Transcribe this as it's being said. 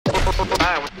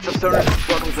Hi, what's up, stoners?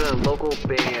 Welcome to the local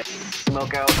band,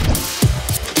 Smokeout.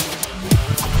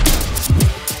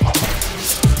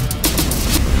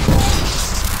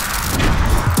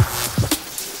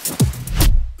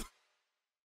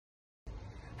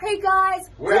 Hey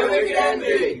guys, we're Wicked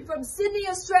Envy from Sydney,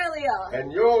 Australia,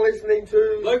 and you're listening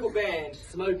to local band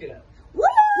Smokeout. Woo!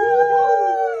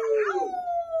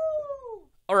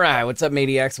 All right, what's up,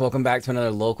 Maniacs? Welcome back to another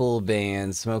local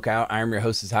band, Smokeout. I'm your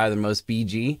host, is Higher Than Most,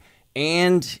 BG.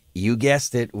 And you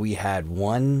guessed it, we had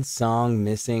one song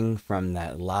missing from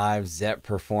that live ZEPP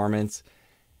performance,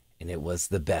 and it was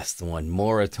the best one,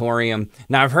 Moratorium.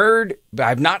 Now,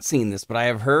 I've not seen this, but I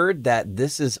have heard that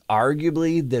this is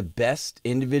arguably the best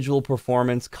individual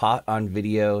performance caught on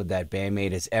video that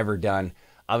Band-Maid has ever done.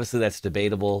 Obviously, that's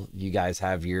debatable. You guys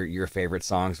have your favorite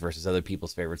songs versus other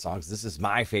people's favorite songs. This is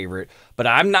my favorite, but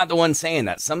I'm not the one saying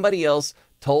that. Somebody else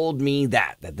told me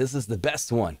that this is the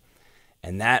best one.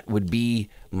 And that would be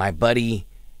my buddy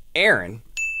Aaron.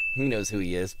 Who knows who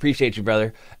he is. Appreciate you,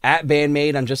 brother. At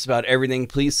Band-Maid on just about everything.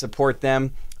 Please support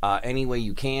them any way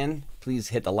you can. Please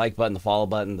hit the like button, the follow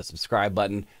button, the subscribe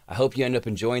button. I hope you end up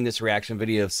enjoying this reaction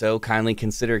video. If so, kindly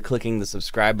consider clicking the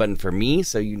subscribe button for me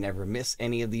so you never miss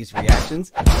any of these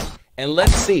reactions. And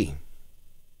let's see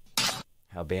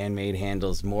how Band-Maid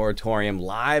handles Moratorium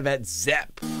live at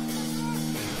ZEPP.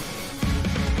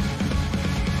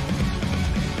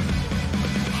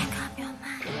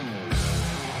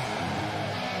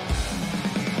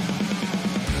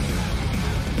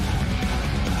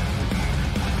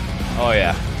 Oh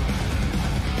yeah.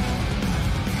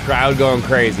 Crowd going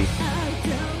crazy.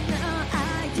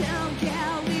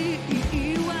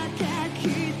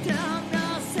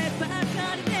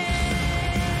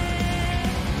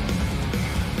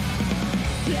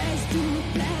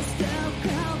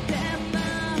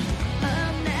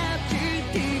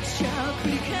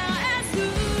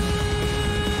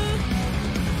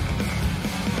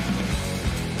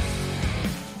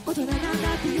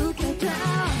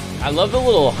 I love the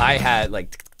little hi-hat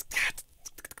like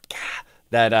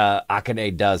that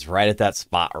Akane does right at that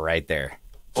spot right there.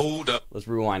 Hold up. Let's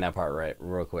rewind that part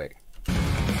real quick.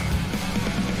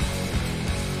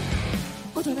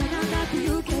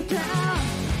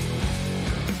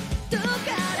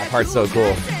 That part's so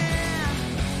cool.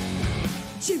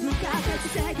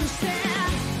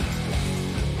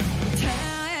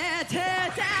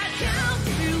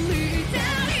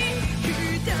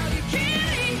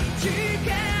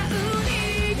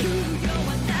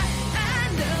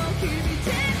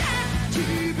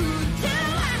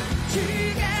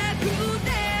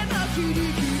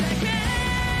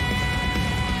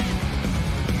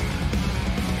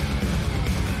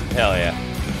 Hell yeah.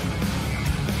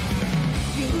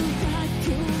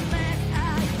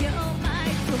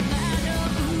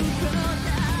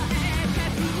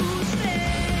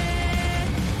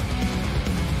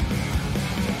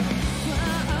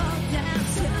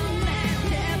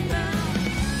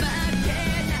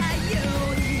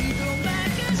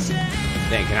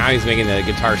 Dang, now he's making the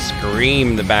guitar scream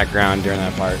in the background during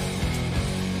that part.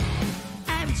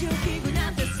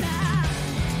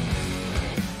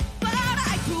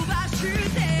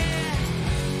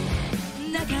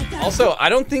 Also, I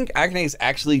don't think Akane's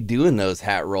actually doing those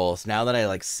hat rolls. Now that I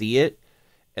like see it,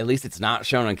 at least it's not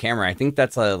shown on camera. I think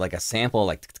that's like a sample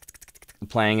like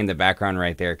playing in the background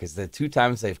right there, because the two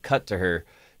times they've cut to her,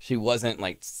 she wasn't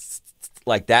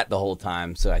like that the whole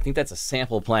time. So I think that's a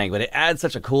sample playing, but it adds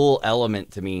such a cool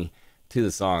element to me to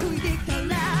the song.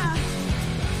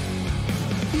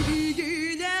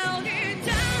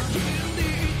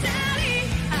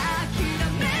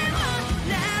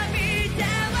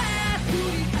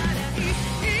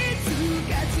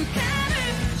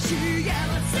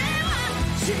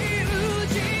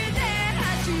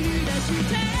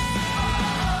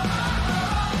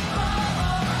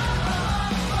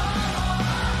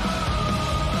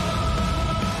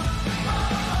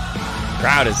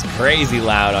 Crowd is crazy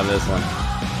loud on this one.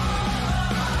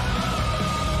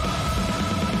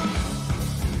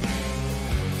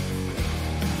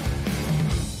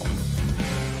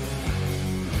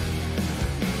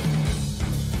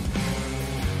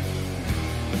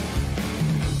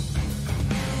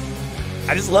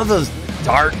 I just love those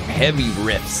dark, heavy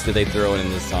riffs that they throw in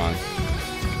this song.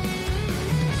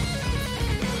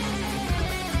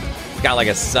 It's got like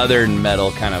a southern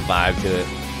metal kind of vibe to it.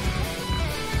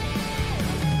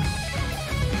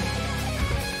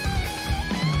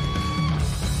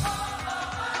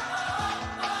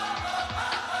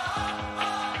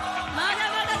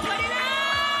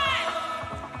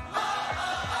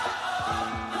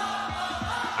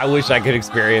 I wish I could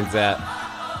experience that.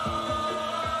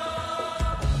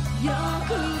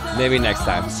 Maybe next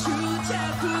time.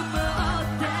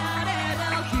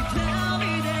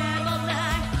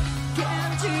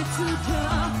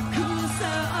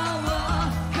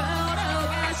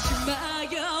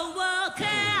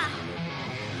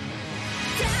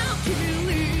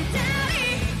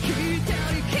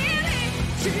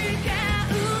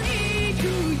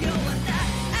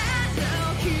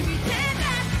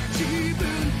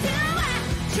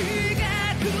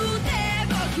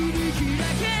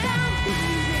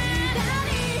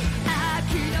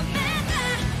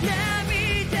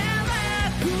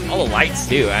 All the lights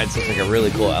too adds just like a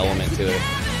really cool element to it.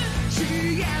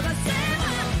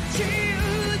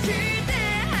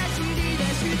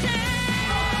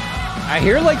 I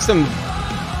hear like some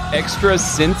extra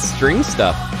synth string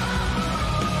stuff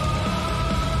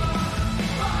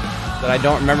that I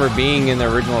don't remember being in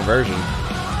the original version.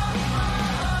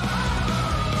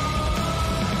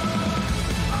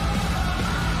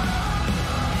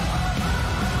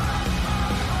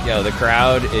 Yo, the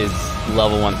crowd is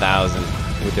level 1000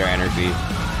 with their energy.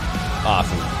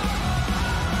 Awesome.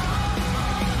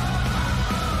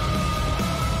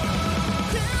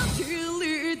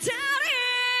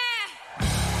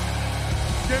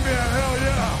 Give me a hell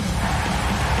yeah.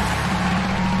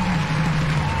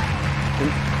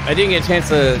 I didn't get a chance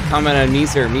to comment on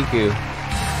Misa or Miku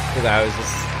because I was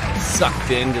just sucked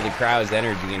into the crowd's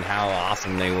energy and how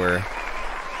awesome they were.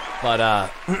 But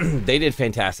they did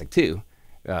fantastic too.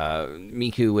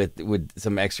 Miku with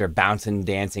some extra bouncing,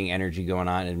 dancing energy going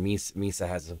on, and Misa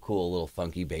has some cool little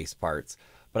funky bass parts.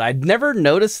 But I'd never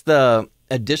noticed the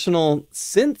additional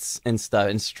synths and stuff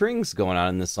and strings going on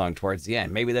in this song towards the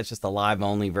end. Maybe that's just a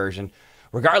live-only version.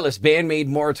 Regardless, Band-Maid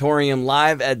Moratorium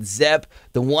live at ZEPP,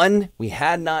 the one we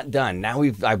had not done. Now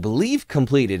we've, I believe,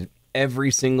 completed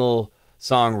every single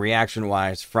song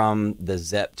reaction-wise from the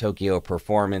ZEPP Tokyo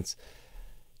performance.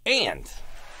 And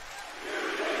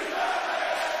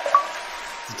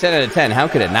it's a 10 out of 10. How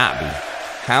could it not be?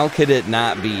 How could it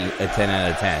not be a 10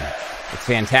 out of 10? It's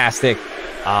fantastic.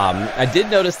 I did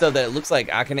notice, though, that it looks like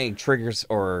Akane triggers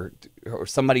or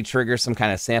somebody triggers some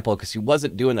kind of sample because she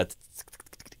wasn't doing the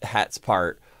hats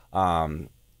part.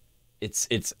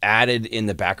 It's added in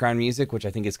the background music, which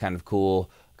I think is kind of cool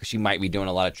because she might be doing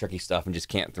a lot of tricky stuff and just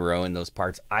can't throw in those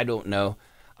parts. I don't know.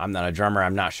 I'm not a drummer.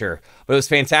 I'm not sure. But it was a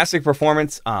fantastic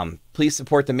performance. Please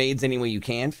support the maids any way you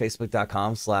can.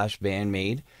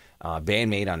 Facebook.com/Band-Maid.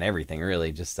 Band-Maid on everything,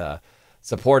 really. Just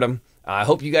support them. I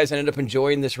hope you guys ended up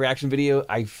enjoying this reaction video.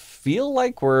 I feel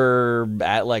like we're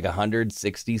at like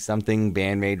 160 something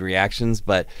Band-Maid reactions,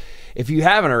 but if you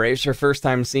haven't already, it's your first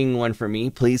time seeing one from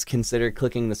me, please consider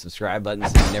clicking the subscribe button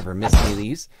so you never miss any of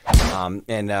these.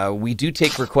 We do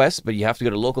take requests, but you have to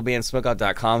go to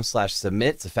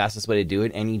localbandsmokeout.com/submit. It's the fastest way to do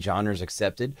it. Any genres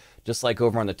accepted. Just like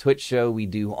over on the Twitch show, we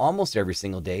do almost every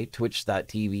single day,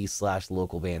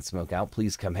 twitch.tv/localbandsmokeout.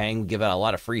 Please come hang. We give out a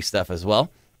lot of free stuff as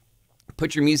well.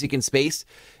 Put your music in space.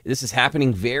 This is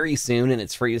happening very soon, and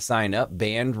it's free to sign up.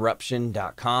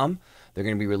 Bandruption.com. They're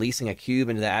going to be releasing a cube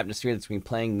into the atmosphere that's going to be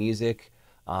playing music.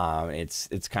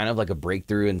 It's kind of like a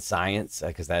breakthrough in science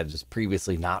because that is just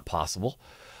previously not possible.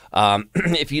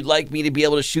 If you'd like me to be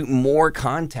able to shoot more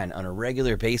content on a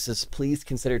regular basis, please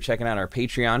consider checking out our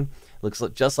Patreon. Looks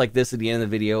just like this at the end of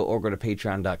the video, or go to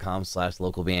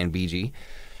patreon.com/localbandbg.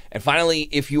 And finally,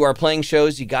 if you are playing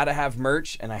shows, you got to have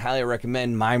merch, and I highly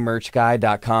recommend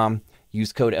mymerchguy.com.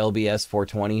 Use code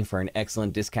LBS420 for an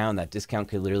excellent discount. That discount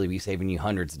could literally be saving you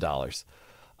hundreds of dollars.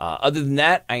 Other than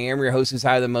that, I am your host who's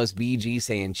higher than most, BG,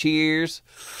 saying cheers,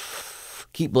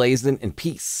 keep blazing, and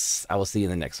peace. I will see you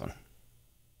in the next one.